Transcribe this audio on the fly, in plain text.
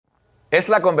Es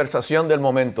la conversación del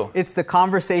momento. It's the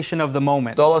conversation of the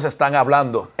moment. Todos están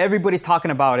hablando Everybody's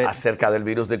talking about it, acerca del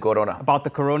virus de corona. about the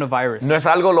coronavirus. No es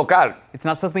algo local, It's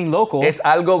not something local. es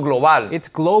algo global. It's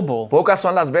global. Pocas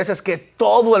son las veces que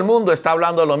todo el mundo está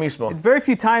hablando de lo mismo. It's very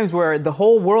few times where the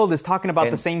whole world is talking about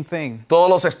the same thing. Todos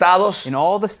los estados, In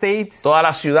all the states, todas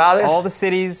las ciudades, all the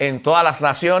cities, en todas las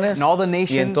naciones in all the y en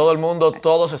nations, todo el mundo,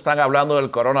 todos están hablando del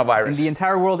in coronavirus. the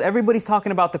entire world, everybody's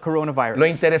talking about the Lo coronavirus.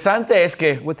 interesante es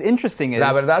que What's interesting is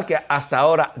la verdad que hasta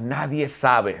ahora nadie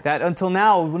sabe. that until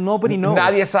now, nobody knows.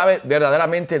 Nadie sabe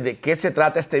verdaderamente de qué se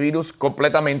trata este virus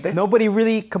completamente. Nobody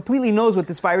really completely knows what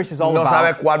this virus is all No about.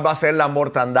 sabe cuál va a ser la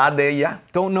mortandad de ella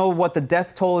Don't know what the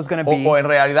death toll is going to be. o en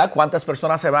realidad cuántas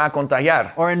personas se van a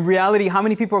contagiar. Or in reality, how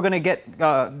many people are going to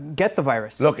get the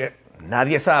virus? Lo que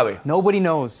nadie sabe. Nobody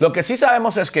knows. Lo que sí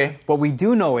sabemos es que What we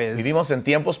do know is vivimos en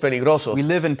tiempos peligrosos. we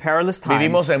live in perilous times,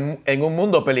 Vivimos en un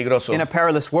mundo peligroso. in a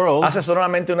perilous world. Hace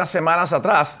solamente unas semanas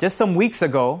atrás, Just some weeks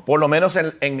ago, por lo menos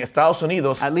en Estados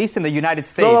Unidos, at least in the United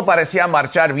todo States, parecía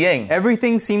marchar bien.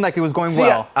 everything seemed like it was going Sí,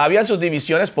 well. había sus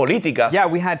divisiones políticas, Yeah,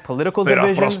 we had political pero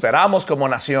divisions, prosperamos como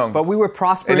nación. but we were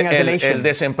prospering as a El nation.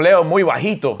 desempleo muy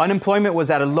bajito, Unemployment was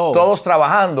at a low. todos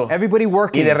trabajando, Everybody y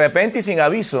working. de repente y sin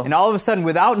aviso And all of a sudden,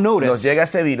 without nos notice, llega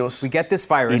este virus we get this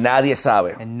y virus, nadie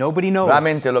sabe. and nobody knows.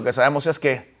 Realmente lo que sabemos es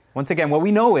que Once again, what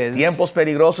we know is tiempos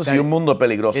peligrosos y un mundo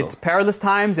peligroso. it's perilous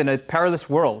times in a perilous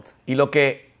world. Y lo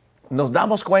que nos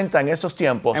damos cuenta en estos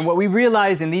tiempos And what we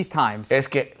realize in these times es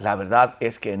que la verdad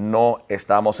es que no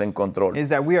estamos en control. is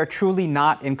that we are truly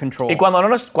not in control. Y cuando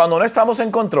no estamos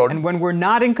en control, And when we're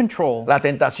not in control, la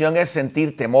tentación es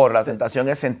sentir temor, la tentación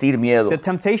es sentir miedo. the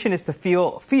temptation is to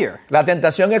feel fear. La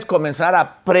tentación es comenzar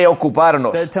a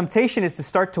preocuparnos. The temptation is to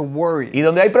start to worry. Y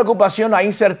donde hay preocupación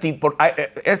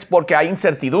es porque hay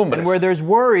incertidumbres. And where there's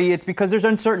worry, it's because there's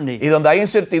uncertainty. Y donde hay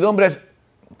incertidumbres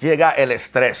llega el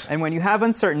estrés. And when you have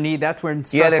uncertainty, that's when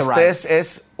Y el stress estrés arises.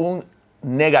 es un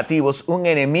negativo, es un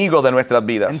enemigo de nuestras And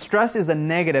vidas. stress is a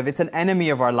negative. It's an enemy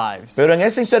of our lives. Pero en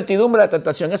esa incertidumbre la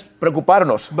tentación es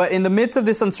preocuparnos. But in the midst of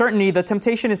this uncertainty, the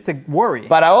temptation is to worry.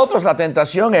 Para otros la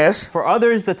tentación es For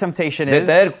others, the temptation de is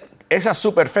tener esa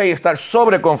super fe y estar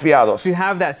sobreconfiados. to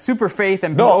have that super faith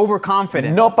and be No,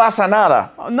 overconfident. no pasa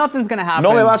nada. Oh, nothing's going to happen.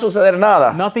 No me va a suceder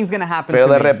nada. Nothing's going to happen Pero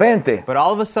to de me. repente But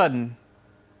all of a sudden,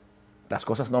 las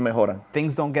cosas no mejoran.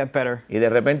 things don't get better. Y de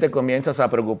repente comienzas a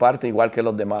preocuparte igual que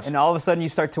los demás. And all of a sudden, you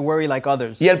start to worry like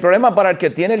others. Y el problema para el que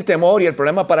tiene el temor y el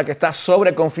problema para el que está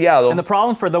sobreconfiado, And the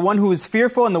problem for the one who is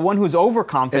fearful and the one who's el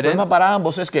overconfident, problema para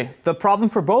ambos es que the problem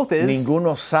for both is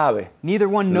ninguno sabe neither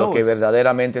one lo que knows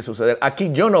verdaderamente sucede.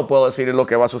 Aquí yo no puedo decir lo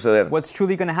que va a suceder. what's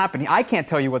truly going to happen. I can't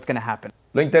tell you what's going to happen.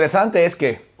 Lo interesante es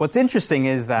que What's interesting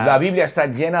is la that Biblia está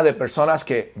llena de personas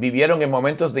que vivieron en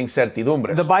momentos de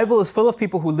incertidumbres. the Bible is full of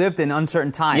people who lived in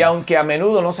uncertain times. Y aunque a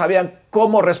menudo no sabían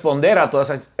cómo responder a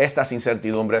todas estas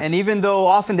incertidumbres, And even though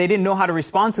often they didn't know how to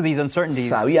respond to these uncertainties,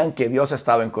 sabían que Dios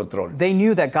estaba en control. they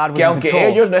knew that God was Que in aunque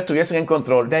control. ellos no estuviesen en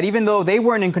control, That even though they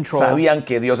weren't in control, sabían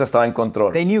que Dios estaba en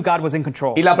control. they knew God was in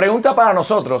control. Y la pregunta para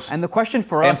nosotros, And the question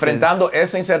for us enfrentando is,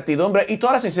 esa incertidumbre y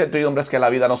todas las incertidumbres que la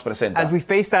vida nos presenta, as we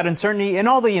face that uncertainty and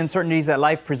all the uncertainties that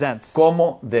life presents,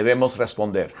 ¿cómo debemos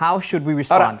responder? how should we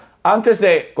respond? Ahora, antes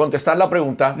de contestar la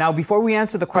pregunta, Now, before we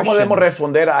answer the ¿cómo question, debemos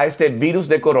responder a este virus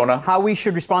de corona? how we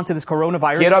should respond to this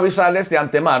coronavirus, Quiero avisarles de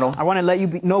antemano I want to let you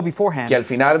know beforehand que al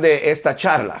final de esta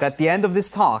charla, that at the end of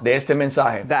this talk, de este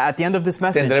mensaje, that at the end of this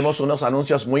message, tendremos unos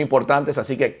anuncios muy importantes,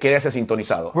 así que quédese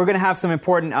sintonizado. we're going to have some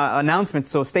important announcements,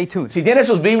 so stay tuned. Si tiene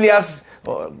sus Biblias,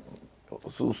 o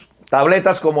sus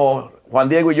tabletas como Juan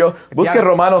Diego y yo, busque Yeah.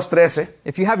 Romanos 13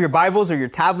 If you have your Bibles or your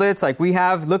tablets like we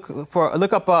have, look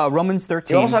up Romans y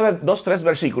 13. vamos a ver 2-3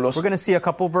 versículos We're going to see a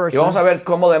couple y verses. vamos a ver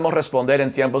cómo debemos responder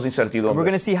en tiempos de We're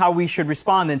going to incertidumbre. see how we should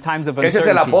respond in times of Ese es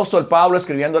el uncertainty. apóstol Pablo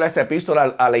escribiéndole esta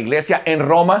epístola a la iglesia en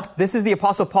Roma. This is the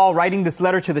Apostle Paul writing this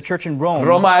letter to the church in Rome.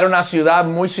 Roma era una ciudad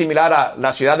muy similar a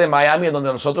la ciudad de Miami, en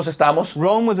donde nosotros estamos.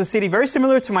 Rome was a city very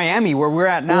similar to Miami, where we're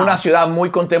at now. Una ciudad muy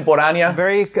contemporánea,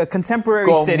 Very contemporary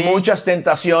con city muchas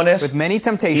tentaciones. with many Y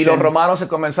temptations. los romanos se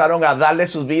comenzaron a darle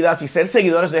sus vidas y ser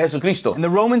seguidores de Jesucristo. And the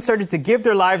Romans started to give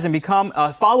their lives and become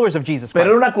followers of Jesus Pero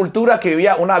era Christ. una cultura que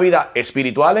vivía una vida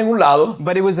espiritual en un lado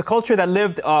But it was a culture that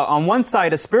lived on one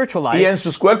side a spiritual y life, en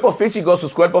sus cuerpos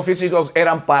físicos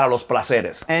eran para los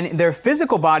placeres. and their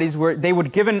physical bodies were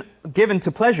given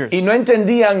to pleasures. Y no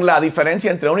entendían la diferencia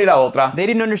entre una y la otra They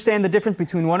didn't understand the difference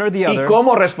between one or the y other,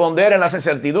 cómo responder en las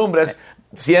incertidumbres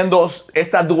siendo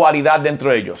esta dualidad dentro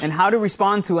de ellos. and how to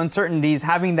respond to uncertainties,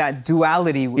 having that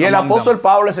duality Y el among apóstol them.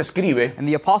 Pablo les escribe And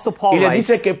the Apostle Paul y les writes,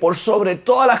 dice que por sobre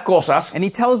todas las cosas, and he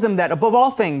tells them that above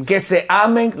all things, que se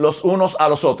amen los unos a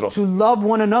los otros. to love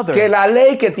one another, Que la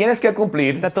ley que tienes que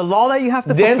cumplir that the law that you have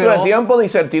to dentro del fulfill tiempo de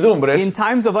incertidumbres in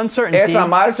times of es uncertainty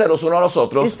amarse los unos a los is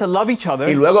otros. to love each other.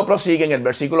 Y luego prosigue en el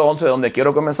versículo 11 donde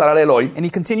quiero comenzar a leer hoy. And he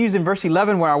continues in verse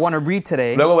 11 where I want to read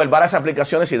today. Luego ver varias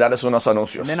aplicaciones y darles unos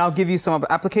anuncios. Then I'll give you some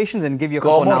applications and give you a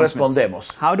couple ¿Cómo announcements. respondemos?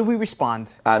 How do we respond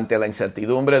Ante la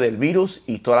incertidumbre del virus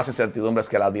y todas las incertidumbres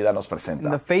que la vida nos in presenta.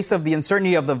 the face of the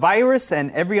uncertainty of the virus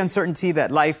and every uncertainty that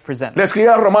life presents? Le escribe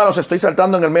a Romanos, estoy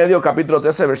saltando en el medio, capítulo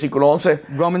 13, versículo 11.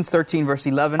 Romans 13 verse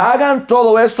 11. Hagan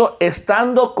todo esto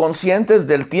estando conscientes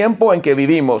del tiempo en que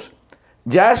vivimos.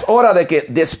 Ya es hora de que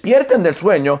despierten del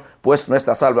sueño, pues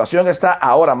nuestra salvación está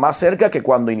ahora más cerca que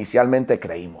cuando inicialmente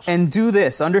creímos. And do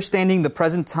this, understanding the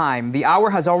present time. The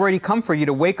hour has already come for you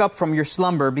to wake up from your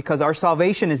slumber, because our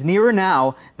salvation is nearer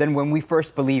now than when we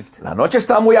first believed. La noche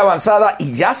está muy avanzada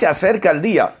y ya se acerca el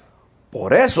día.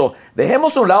 Por eso,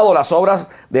 dejemos a un lado las obras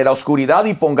de la oscuridad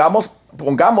y pongamos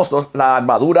la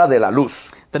armadura de la luz.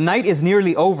 The night is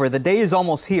nearly over, the day is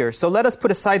almost here, so let us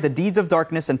put aside the deeds of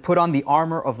darkness and put on the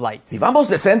armor of light. Vivamos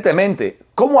decentemente,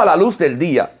 como a la luz del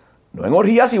día, no en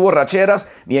orgías y borracheras,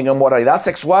 ni en inmoralidad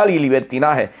sexual y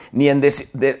libertinaje, ni en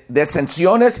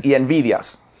disensiones y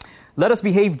envidias. Let us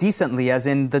behave decently as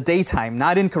in the daytime,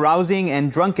 not in carousing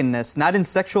and drunkenness, not in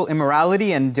sexual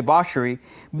immorality and debauchery,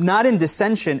 not in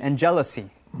dissension and jealousy.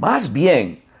 Más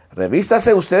bien,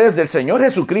 revístase ustedes del Señor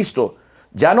Jesucristo.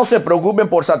 Ya no se preocupen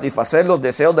por satisfacer los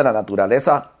deseos de la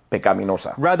naturaleza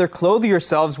pecaminosa. Rather, clothe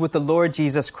yourselves with the Lord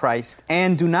Jesus Christ,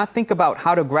 and do not think about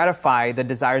how to gratify the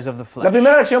desires of the La flesh.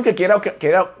 primera acción que quiero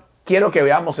que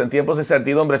veamos en tiempos de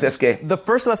incertidumbres es que The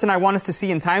first lesson I want us to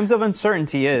see in times of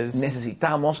uncertainty is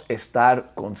necesitamos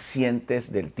estar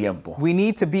conscientes del tiempo. we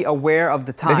need to be aware of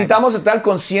the times. Necesitamos estar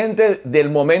conscientes del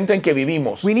momento en que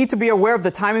vivimos. We need to be aware of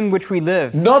the time in which we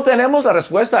live. No tenemos la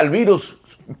respuesta al virus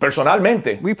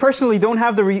personalmente. We personally don't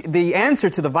have the answer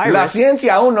to the La virus.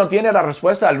 ciencia aún no tiene la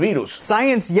respuesta al virus.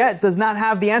 Science yet does not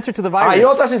have the answer to the Hay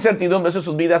virus. otras incertidumbres en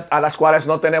sus vidas a las cuales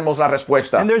no tenemos la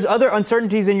respuesta. And there's other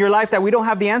uncertainties in your life that we don't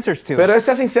have the answers to. Pero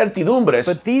estas incertidumbres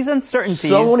But these uncertainties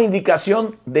son una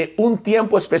indicación de un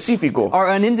tiempo específico.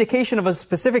 are an indication of a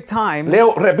specific time.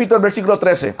 Repito el versículo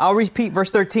 13. I'll repeat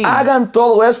verse 13. Hagan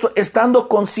todo esto estando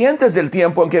conscientes del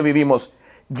tiempo en que vivimos.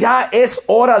 Ya es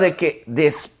hora de que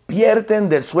despierten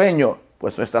del sueño,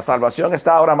 pues nuestra salvación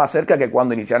está ahora más cerca que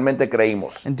cuando inicialmente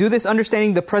creímos. And do this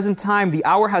understanding the present time. The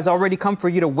hour has already come for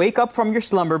you to wake up from your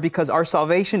slumber, because our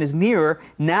salvation is nearer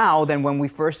now than when we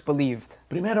first believed.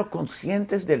 Primero,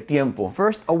 conscientes del tiempo.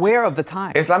 First, aware of the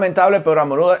time. Es lamentable, pero a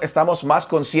menudo estamos más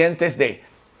conscientes de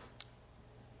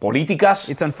políticas,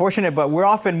 It's unfortunate, but we're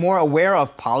often more aware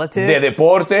of politics, de of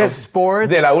deportes, sports,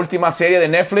 de la última serie de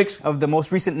Netflix. of the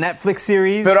most recent Netflix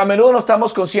series. Pero a menudo no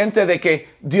estamos conscientes de que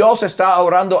Dios está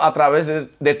obrando a través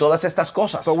de todas estas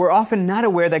cosas. But we're often not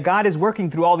aware that God is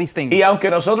working through all these things. Y aunque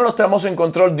nosotros no estamos en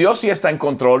control, Dios sí está en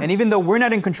control. And even though we're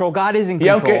not in control, God is in Y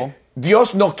control. aunque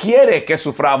Dios no quiere que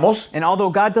suframos, And although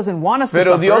God doesn't want us to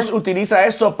pero suffer, Dios utiliza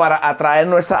esto para atraer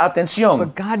nuestra atención.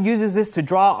 but God uses this to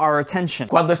draw our attention.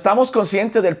 Cuando estamos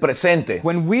conscientes del presente,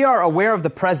 When we are aware of the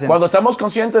present, cuando estamos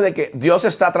conscientes de que Dios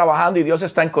está trabajando y Dios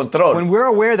está en control, when we're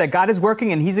aware that God is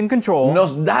working and He's in control,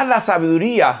 nos da la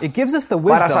sabiduría it gives us the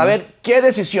para wisdom saber qué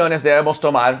decisiones debemos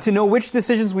tomar to know which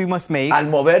decisions we must make al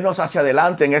movernos hacia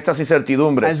adelante en estas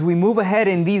incertidumbres. as we move ahead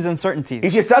in these uncertainties. Y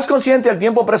si estás consciente del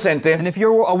tiempo presente, And if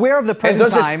you're aware of the present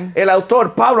entonces time, el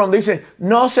autor Pablo dice,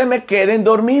 no se me queden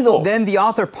dormidos, then the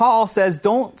author Paul says,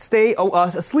 don't stay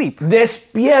asleep.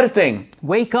 despierten.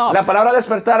 Wake up. La palabra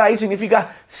despertar ahí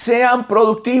significa sean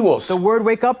productivos. The word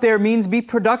wake up there means be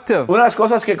productive. Una de las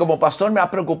cosas que como pastor me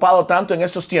ha preocupado tanto en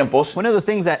estos tiempos, One of the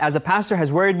things that as a pastor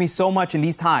has worried me so much in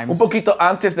these un times, poquito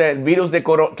antes del virus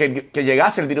que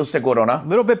llegase el virus de corona, a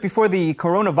little bit before the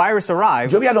coronavirus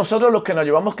arrived, yo vi a nosotros los que nos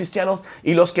llamamos cristianos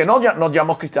y los que no nos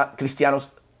llamamos cristianos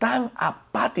tan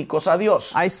apáticos a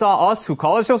Dios. I saw us who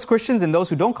call ourselves Christians and those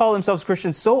who don't call themselves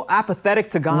Christians so apathetic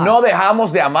to God. No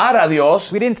dejamos de amar a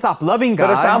Dios, We didn't stop loving pero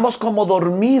God, estábamos como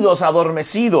dormidos,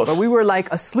 adormecidos. but we were like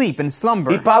asleep in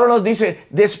slumber. Y Pablo nos dice,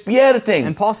 despierten.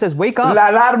 And Paul says, wake up, La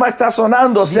alarma está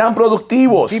sonando, sean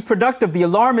productivos. be productive, the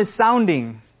alarm is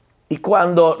sounding. Y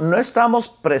cuando no estamos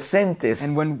presentes,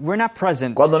 And when we're not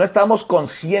present, cuando no estamos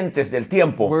conscientes del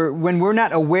tiempo, when we're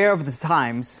not aware of the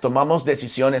times, tomamos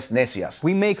decisiones necias.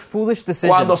 we make foolish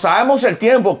Cuando decisions. sabemos el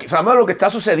tiempo, sabemos lo que está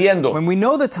sucediendo, When we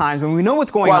know the times, when we know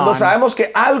what's going cuando on, sabemos que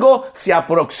algo se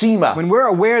aproxima, when we're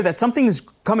aware that something is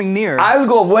coming near.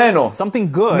 Algo bueno, Something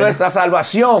good, nuestra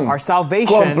salvación our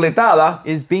salvation completada,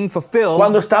 is being fulfilled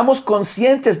cuando estamos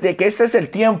conscientes de que este es el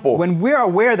tiempo, when we're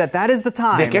aware that that is the de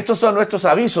time, que estos son nuestros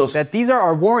avisos, that these are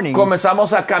our warnings.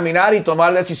 comenzamos a caminar y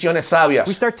tomar decisiones sabias.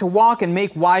 We start to walk and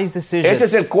make wise decisions. Ese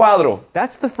es el cuadro.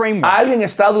 That's the framework. Alguien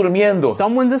está durmiendo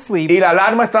Someone's asleep. y la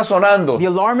alarma está sonando. The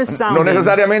alarm is No sounding.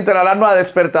 necesariamente la alarma de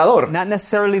despertador. Not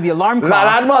necessarily the alarm La clock.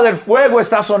 alarma del fuego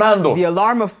está sonando. The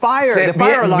alarm of fire. Se The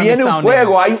fire alarm is viene un sounding.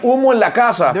 fuego, hay humo en la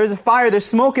casa. There's a fire. There's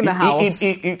smoke in the house.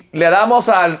 Y le damos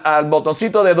al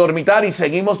botoncito de dormitar y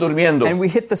seguimos durmiendo. And we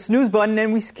hit the snooze button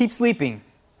and we keep sleeping.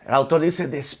 El autor dice,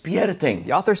 despierten.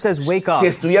 The author says, wake up. Si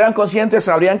estuvieran conscientes,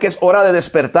 sabrían que es hora de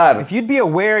despertar. If you'd be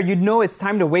aware, you'd know it's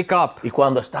time to wake up. Y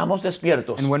cuando estamos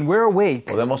despiertos, And when we're awake,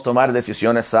 podemos tomar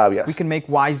decisiones sabias. we can make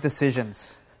wise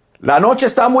decisions. La noche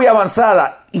está muy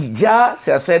avanzada y ya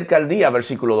se acerca el día,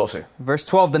 versículo 12. Verse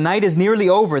 12, the night is nearly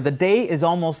over. The day is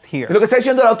almost Y here. lo que está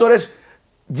diciendo el autor es,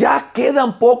 ya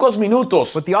quedan pocos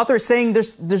minutos. But the author is saying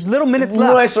there's little minutes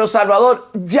left. Nuestro Salvador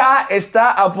ya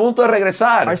está a punto de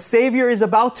regresar. Our Savior is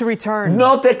about to return.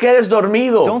 No te quedes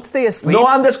dormido. Don't stay asleep. No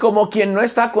andes como quien no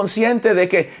está consciente de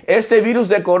que este virus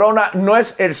de corona no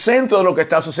es el centro de lo que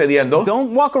está sucediendo,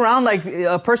 Don't walk around like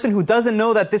a person who doesn't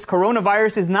know that this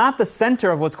coronavirus is not the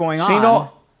center of what's going on.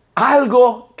 sino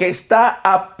algo que está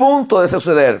a punto de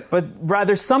suceder. But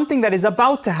rather something that is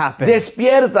about to happen.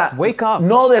 Despierta. Wake up.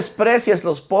 No desprecies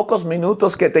los pocos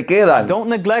minutos que te quedan. Don't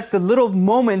neglect the little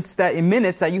minutes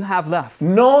that you have left.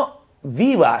 No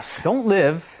vivas Don't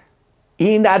live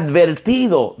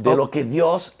inadvertido de lo que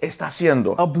Dios está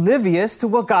haciendo. oblivious to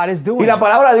what God is doing. Y la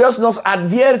palabra de Dios nos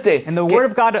advierte And the que word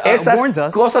of God, esas warns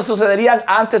us cosas sucederían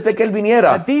antes de que Él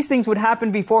viniera. That these things would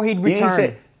happen before He'd Y return.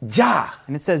 dice, ya,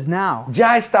 And it says now.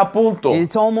 ya está a punto.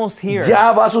 It's almost here.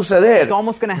 Ya va a suceder. It's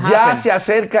almost gonna Ya happen. se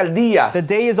acerca el día. The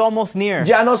day is almost near.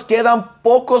 Ya nos quedan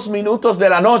pocos minutos de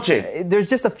la noche. There's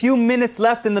just a few minutes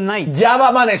left in the night. Ya va a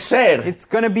amanecer. It's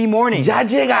going to be morning. Ya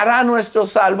llegará nuestro Our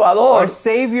Salvador.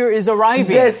 Savior is arriving.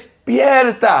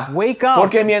 Despierta. Wake up.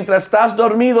 Porque mientras estás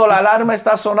dormido, la alarma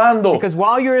está sonando. Because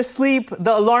while you're asleep,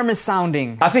 the alarm is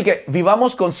sounding. Así que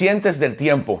vivamos conscientes del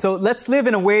tiempo. So let's live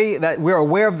in a way that we're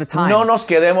aware of the times. No nos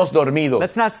quedemos dormidos.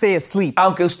 Let's not stay asleep.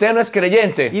 Aunque usted no es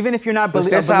creyente, Even if you're not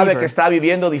usted a sabe que believer, está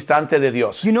viviendo distante de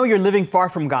Dios. you know you're living far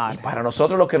from God. Para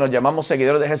nosotros los que nos llamamos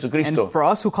seguidores de And Jesucristo, for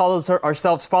us who call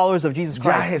ourselves followers of Jesus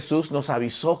ya Christ, Jesús nos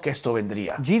avisó que esto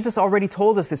vendría. Jesus already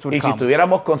told us this would Y si come.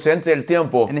 tuviéramos consciente del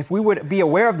tiempo, And if we would be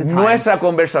aware of the times, nuestra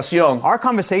conversación our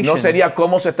conversation no sería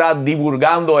cómo se está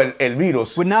divulgando el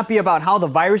virus, would not be about how the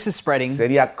virus is spreading.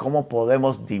 sería cómo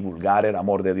podemos divulgar el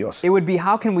amor de Dios. It would be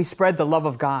how can we spread the love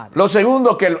of God. Lo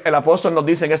segundo que el apóstol nos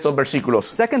dice en estos versículos,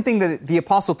 Second thing that the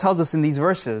apostle tells us in these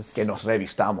verses, que nos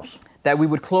revistamos, that we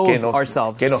would clothe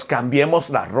ourselves, que nos cambiemos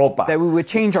la ropa. that we would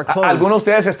change our clothes. Algunos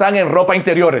de ustedes están en ropa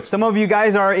interiores. Some of you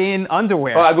guys are in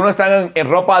underwear O algunos están en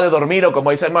ropa de dormir o como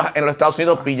dicen en los Estados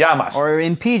Unidos, pijamas. or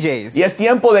in PJs. Y es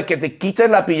tiempo de que te quites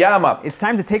la pijama. It's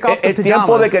time to take off the Es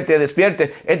tiempo de que pajamas. te despiertes.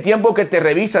 Es tiempo que te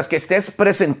revisas, que estés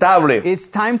presentable. It's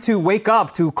time to wake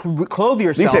up, to clothe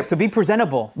yourself, Dice- to be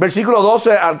presentable. Versículo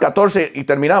 12 al 14 y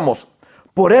terminamos.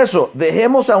 Por eso,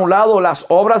 dejemos a un lado las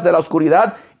obras de la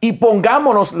oscuridad y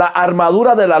pongámonos la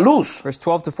armadura de la luz. Verse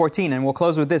 12 to 14, and we'll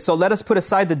close with this. So let us put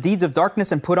aside the deeds of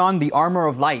darkness and put on the armor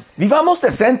of light. Vivamos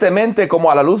decentemente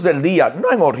como a la luz del día, no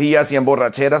en orgías y en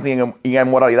borracheras, ni en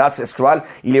inmoralidad sexual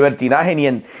y libertinaje, ni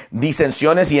en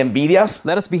disensiones y envidias.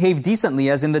 Let us behave decently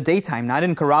as in the daytime, not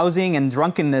in carousing and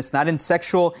drunkenness, not in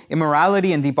sexual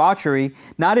immorality and debauchery,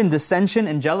 not in dissension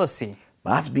and jealousy,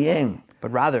 Más bien,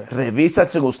 but rather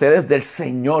revístanse ustedes del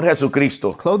Señor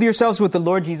Jesucristo. clothe yourselves with the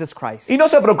Lord Jesus Christ. Y no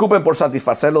se preocupen por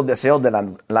satisfacer los deseos de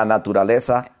la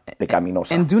naturaleza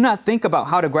pecaminosa. And do not think about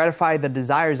how to gratify the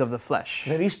desires of the flesh.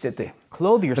 Revístete.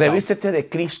 Clothe yourself. Revístete de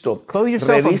Cristo. Clothe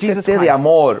yourself of Jesus Revístete Christ. de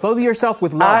amor. Clothe yourself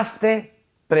with love. Hazte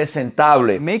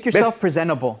presentable. Make yourself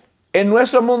presentable. En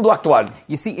nuestro mundo actual,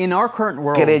 You see, in our current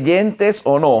world, creyentes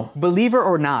o no, believer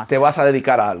or not, te vas a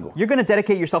dedicar a algo. you're going to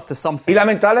dedicate yourself to Y something.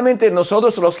 lamentablemente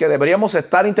nosotros los que deberíamos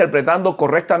estar interpretando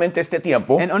correctamente este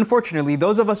tiempo, And unfortunately,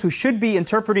 those of us who should be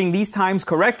interpreting these times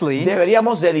correctly,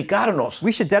 deberíamos dedicarnos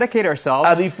we should dedicate a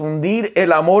ourselves difundir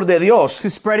el amor de Dios. to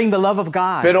spreading the love of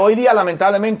God. Pero hoy día,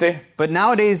 lamentablemente, But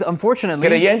nowadays, unfortunately,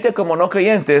 creyentes como no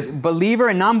creyentes, believer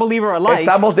and non-believer alike,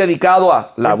 estamos dedicados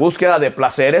a la búsqueda de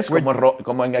placeres,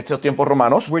 como en estos tiempos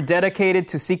romanos, we're dedicated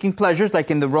to seeking pleasures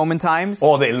like in the Roman times,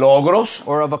 o de logros,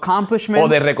 or of o accomplishments,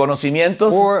 de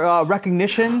reconocimientos, or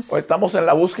recognitions, o estamos en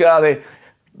la búsqueda de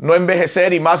no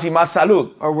envejecer y más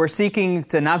salud. or we're seeking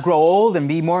to not grow old and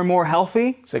be more and more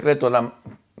healthy. Secreto,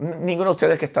 Ninguno de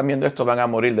ustedes que están viendo esto van a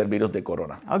morir del virus de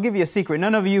corona. I'll give you a secret.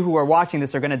 None of you who are watching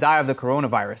this are going to die of the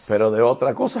coronavirus. Pero de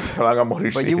otra cosa se van a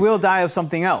morir, But sí, you will die of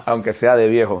something else, aunque sea de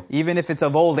viejo. even if it's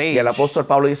of old Y age. el apóstol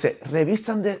Pablo dice,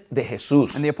 revistan de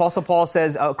Jesús. And the Apostle Paul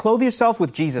says, clothe yourself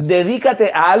with Jesus.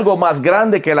 Dedícate a algo más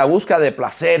grande que la búsqueda de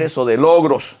placeres o de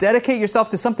logros, Dedicate yourself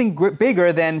to something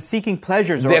bigger than seeking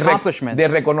pleasures or de accomplishments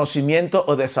reconocimiento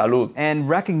o de salud. and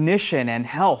recognition and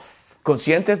health.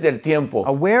 Conscientes del tiempo,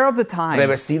 Aware of the times.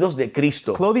 revestidos de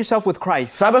Cristo. Clothe yourself with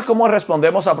Christ. ¿Sabes cómo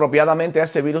respondemos apropiadamente a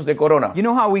este virus de corona? You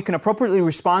know how we can appropriately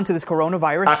respond to this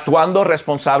coronavirus? Actuando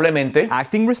responsablemente,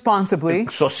 Acting responsibly,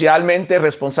 socialmente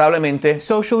responsablemente,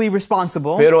 socially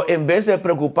responsible, pero en vez de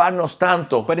preocuparnos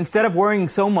tanto but instead of worrying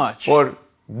so much por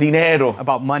dinero,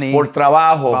 about money, por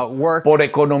trabajo, about work, por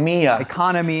economía,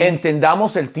 economy,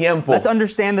 entendamos el tiempo, let's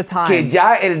understand the que time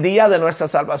ya el día de nuestra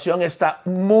salvación está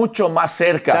mucho más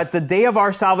cerca. that the day of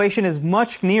our salvation is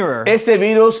much nearer. Este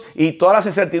virus y todas las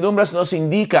incertidumbres nos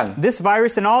indican This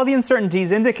virus and all the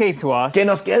uncertainties indicate to us que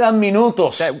nos quedan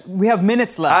minutos that we have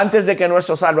minutes left antes de que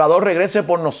nuestro Salvador regrese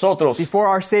por nosotros. before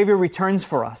our Savior returns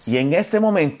for us. Y en este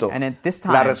momento, And at this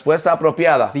la time, respuesta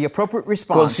apropiada, the appropriate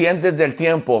response, conscientes del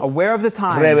tiempo, aware of the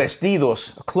time,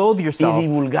 revestidos clothe y yourself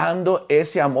divulgando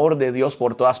ese amor de Dios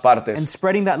por todas partes. and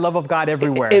spreading that love of God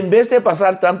everywhere. En vez de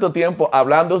pasar tanto tiempo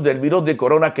hablando del virus de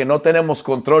corona que no tenemos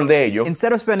control de ello,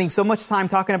 Instead of spending so much time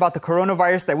talking about the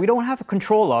coronavirus that we don't have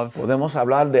control of, podemos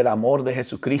hablar del amor de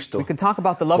Jesucristo. we can talk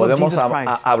about the love of Podemos Jesus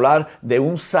Christ. hablar de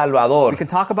un Salvador We can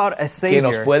talk about a que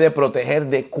nos Savior puede proteger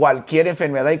de cualquier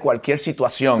enfermedad y cualquier who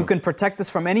situación. can protect us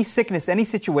from any sickness, any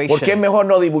 ¿Por qué situation. mejor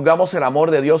no divulgamos el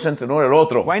amor de Dios entre uno y el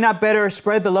otro? Why not better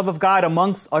spread the love of God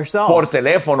amongst Por ourselves,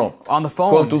 teléfono, on the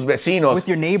phone, con tus vecinos. with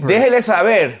your neighbors? Déjele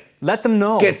saber Let them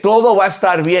know que todo va a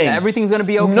estar bien. that everything's going to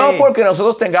be okay. No porque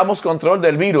nosotros tengamos control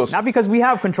del virus, Not because we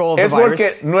have control of the es porque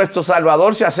virus. nuestro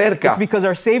Salvador se acerca. It's because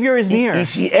our Savior is near. Y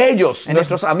si ellos, And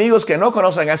nuestros amigos que no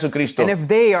conocen a Jesucristo, And if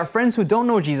they, our friends who don't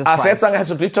know Jesus aceptan a Christ,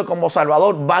 Jesucristo como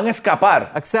Salvador, van a escapar.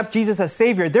 accept Jesus as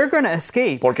Savior, they're going to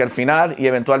escape. Porque al final y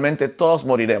eventualmente todos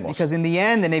moriremos. Because in the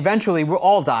end and eventually we'll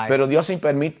all die. Pero Dios sí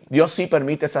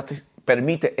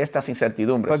permite estas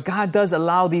incertidumbres But God does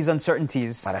allow these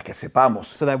uncertainties para que sepamos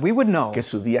so that we would know que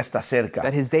su día está cerca.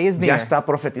 that his day is Ya near. está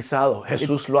profetizado.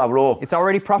 Jesús lo habló. It's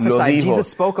already Lo prophesied. dijo. Jesus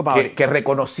spoke about it. Que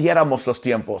reconociéramos los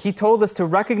tiempos. He told us to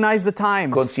recognize the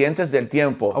times, Conscientes del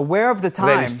tiempo. aware of the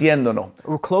time, Revistiéndonos.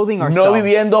 we're clothing No ourselves,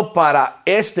 viviendo para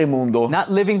este mundo, not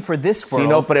living for this sino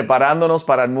world, preparándonos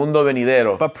para el mundo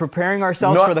venidero. but preparing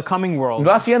ourselves No- for the coming world.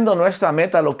 No haciendo nuestra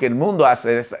meta lo que el mundo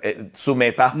hace, su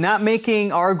meta. Not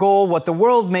making our goal what the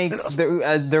world makes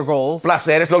their goals.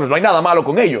 Placeres, logros, no hay nada malo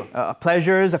con ello.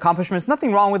 Pleasures, accomplishments,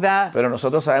 nothing wrong with that. Pero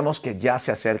nosotros sabemos que ya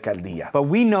se acerca el día But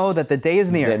we know that the day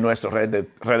is de near nuestro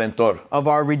Redentor. of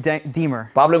our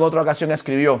Redeemer. Pablo en otra ocasión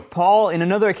escribió, Paul, in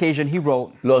another occasion, he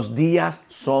wrote, los días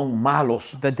son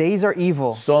malos, the days are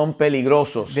evil. son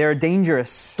peligrosos. They're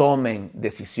dangerous. Tomen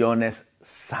decisiones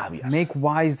sabias. Make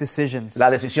wise decisions. La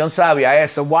decisión sabia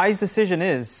es The wise decision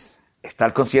is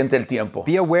estar consciente del tiempo,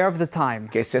 be aware of the time,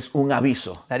 que ese es un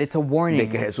aviso that it's a de warning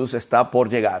que Jesús está por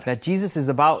llegar that Jesus is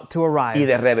about to y arrive,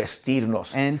 de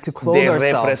revestirnos, And to clothe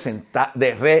ourselves.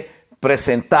 de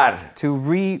representar, to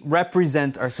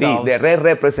re-represent sí, ourselves, de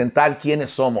representar quiénes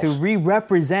somos. to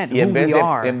re-represent Y who we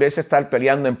are. en vez de estar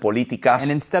peleando en políticas,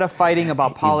 And instead of fighting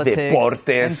about y politics and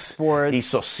deportes sports y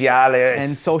sociales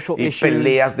and social y issues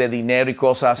peleas de dinero y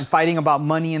cosas, and fighting about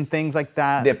money and things like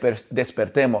that,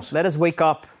 despertemos, let us wake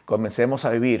up. comencemos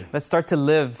a vivir Let's start to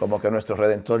live como que nuestro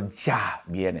Redentor ya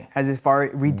viene, as if our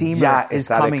Redeemer ya is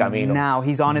está de coming camino, now.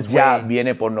 He's on his ya way.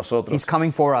 viene por nosotros He's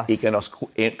coming for us. y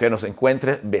que nos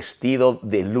encuentre vestido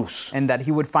de luz, And that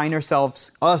he would find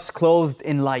us clothed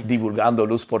in light, divulgando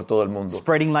luz por todo el mundo.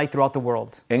 spreading light throughout the world.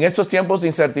 En estos tiempos de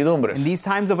incertidumbres, In these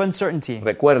times of uncertainty,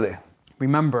 recuerde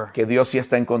remember que Dios sí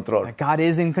está en control. that God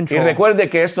is in Y control. recuerde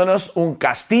que esto no es un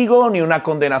castigo ni una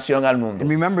condenación al mundo, And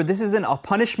remember, this isn't a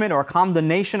punishment or a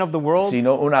condemnation of the world,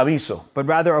 sino un aviso but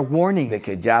rather a warning de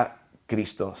que ya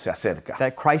Cristo se acerca.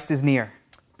 that Christ is near.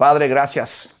 Padre,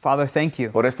 gracias Father, thank you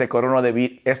por este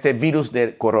virus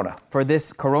de corona. for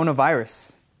this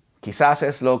coronavirus. Quizás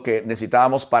es lo que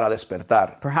necesitábamos para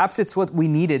despertar. Perhaps it's what we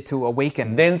needed to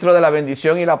awaken. Dentro de la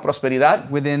bendición y la prosperidad,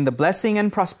 Within the blessing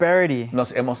and prosperity,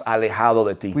 nos hemos alejado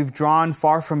de ti. we've drawn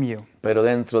far from you. Pero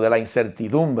dentro de la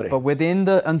incertidumbre, But within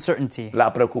the uncertainty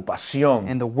la preocupación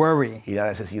and the worry y la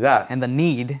necesidad, and the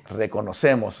need,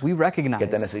 reconocemos we recognize que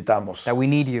te necesitamos. that we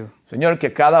need you. Señor,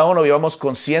 que cada uno vivamos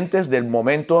conscientes del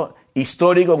momento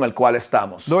histórico en el cual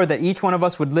estamos Lord, that each one of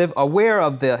us would live aware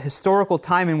of the historical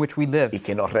time in which we live, y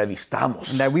que nos revistamos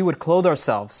and that we would clothe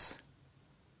ourselves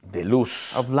de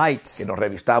luz, of light, que nos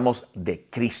revistamos de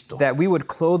Cristo, that we would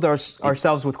clothe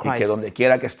ourselves with y que Christ, donde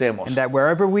quiera que estemos, and that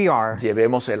wherever we are,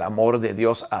 llevemos el amor de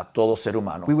Dios a todo ser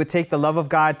humano. we would take the love of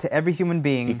God to every human Y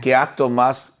being. qué acto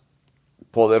más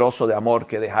poderoso de amor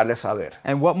que dejarles saber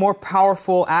And what more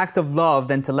powerful act of love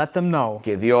than to let them know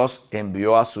que Dios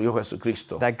envió a su Hijo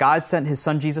Jesucristo that God sent His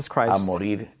Son Jesus a Christ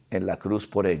morir en la cruz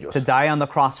por ellos, to die on the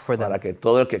cross for them, para que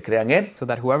todo el que crea en Él so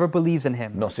that whoever believes in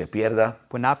Him no se pierda,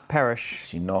 would not perish,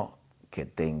 sino que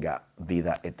tenga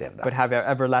vida eterna. but have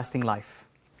everlasting life.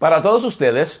 Para todos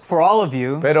ustedes, For all of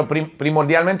you, pero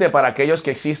primordialmente para aquellos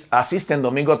que asisten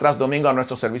domingo tras domingo a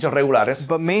nuestros servicios regulares,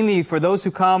 but mainly for those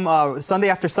who come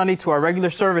Sunday after Sunday to our regular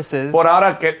services, por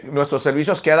ahora que nuestros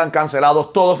servicios quedan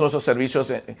cancelados, todos nuestros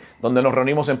servicios donde nos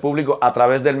reunimos en público a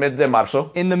través del mes de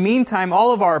marzo, in the meantime,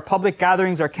 all of our public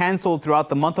gatherings are canceled throughout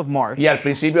the month of March. y al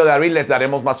principio de abril les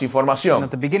daremos más And información.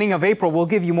 at the beginning of April, we'll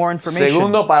give you more information.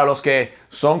 Segundo, para los que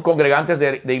son congregantes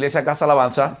de Iglesia Casa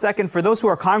Alabanza, Second, for those who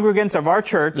are congregants of our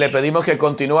church, le pedimos que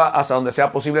continúe hasta donde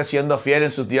sea posible siendo fiel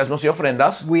en sus diezmos y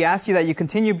ofrendas. we ask you that you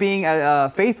continue being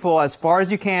faithful as far as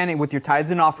you can with your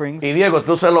tithes and offerings. Y Diego,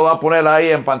 tú se lo vas a poner ahí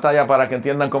en pantalla para que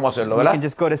entiendan cómo hacerlo, You ¿verdad? can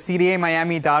just go to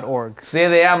cdamiami.org.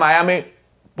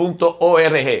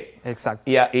 cdamiami.org.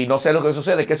 Exacto. Y no sé lo que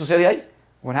sucede. ¿Qué sucede ahí?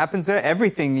 What happens there?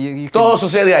 Everything. You Todo can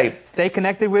sucede ahí. stay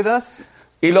connected with us.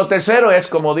 Y lo tercero es,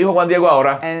 como dijo Juan Diego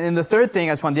ahora, And the third thing,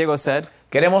 as Juan Diego said,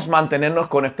 queremos mantenernos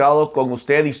conectados con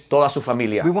usted y toda su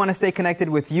familia. we want to stay connected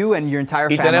with you and your entire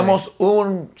Y family. tenemos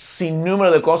un sinnúmero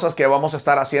de cosas que vamos a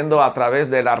estar haciendo a través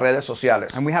de las redes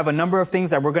sociales. And we have a number of things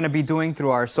that we're going to be doing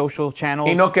through our social channels.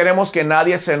 Y no queremos que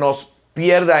nadie se nos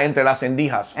pierda entre las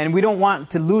endijas. And we don't want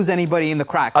to lose anybody in the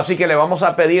cracks. Así que le vamos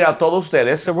a pedir a todos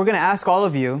ustedes So we're going to ask all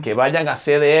of you que vayan a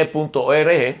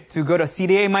cde.org, to go to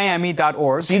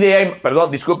cdamiami.org,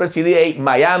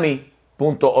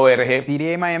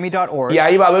 cdamiami.org, y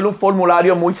ahí va a haber un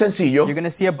formulario muy sencillo You're going to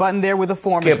see a button there with a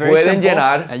form. que It's very pueden simple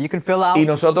llenar, that you can fill out. y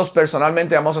nosotros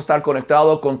personalmente vamos a estar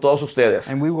conectados con todos ustedes.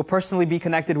 And we will personally be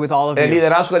connected with all of El you.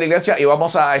 liderazgo de la iglesia, y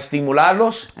vamos a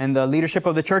estimularlos And the leadership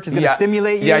of the church is going y, to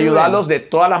stimulate y you ayudarlos de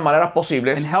todas las maneras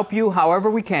posibles and help you however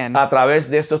we can a través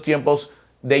de estos tiempos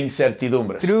de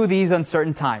incertidumbres. through these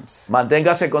uncertain times.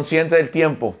 Manténgase consciente del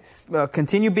tiempo,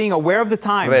 Continue being aware of the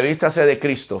times. revístase de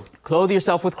Cristo Clothe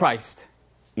yourself with Christ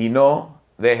y no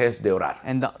dejes de orar.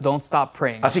 and don't stop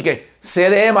praying. Así que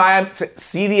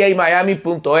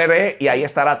cdamiami.org, y ahí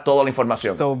estará toda la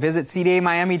información. So visit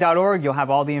cdamiami.org. You'll have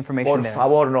all the information Por there.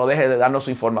 favor, no deje de darnos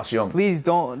su información. Please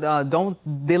don't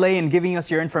delay in giving us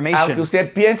your Aunque information.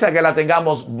 usted piensa que la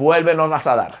tengamos, vuélvenos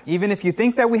a dar. Even if you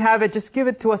think that we have it, just give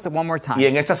it to us one more Y time.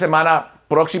 en esta semana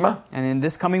próxima And in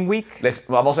this coming week, les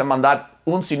vamos a mandar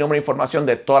un sinnúmero de información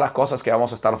de todas las cosas que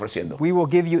vamos a estar ofreciendo. we will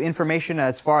give you information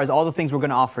as far as all the things we're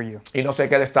going to offer you. Y no se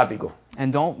quede estático.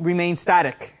 And don't remain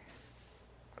static.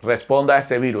 Responda a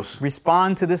este virus.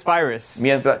 Respond to this virus.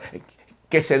 Mientras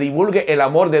que se divulgue el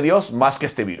amor de Dios más que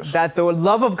este virus. That the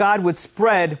love of God would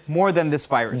spread more than this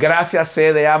virus. Gracias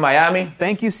CDA Miami.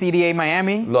 Thank you, CDA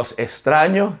Miami. Los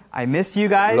extraño. I miss you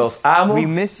guys. Los amo. We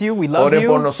miss you. We love Oren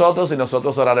por you. nosotros y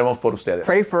nosotros oraremos por ustedes.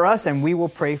 Pray for us and we will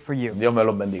pray for you. Dios me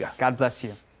los bendiga. God bless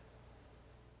you.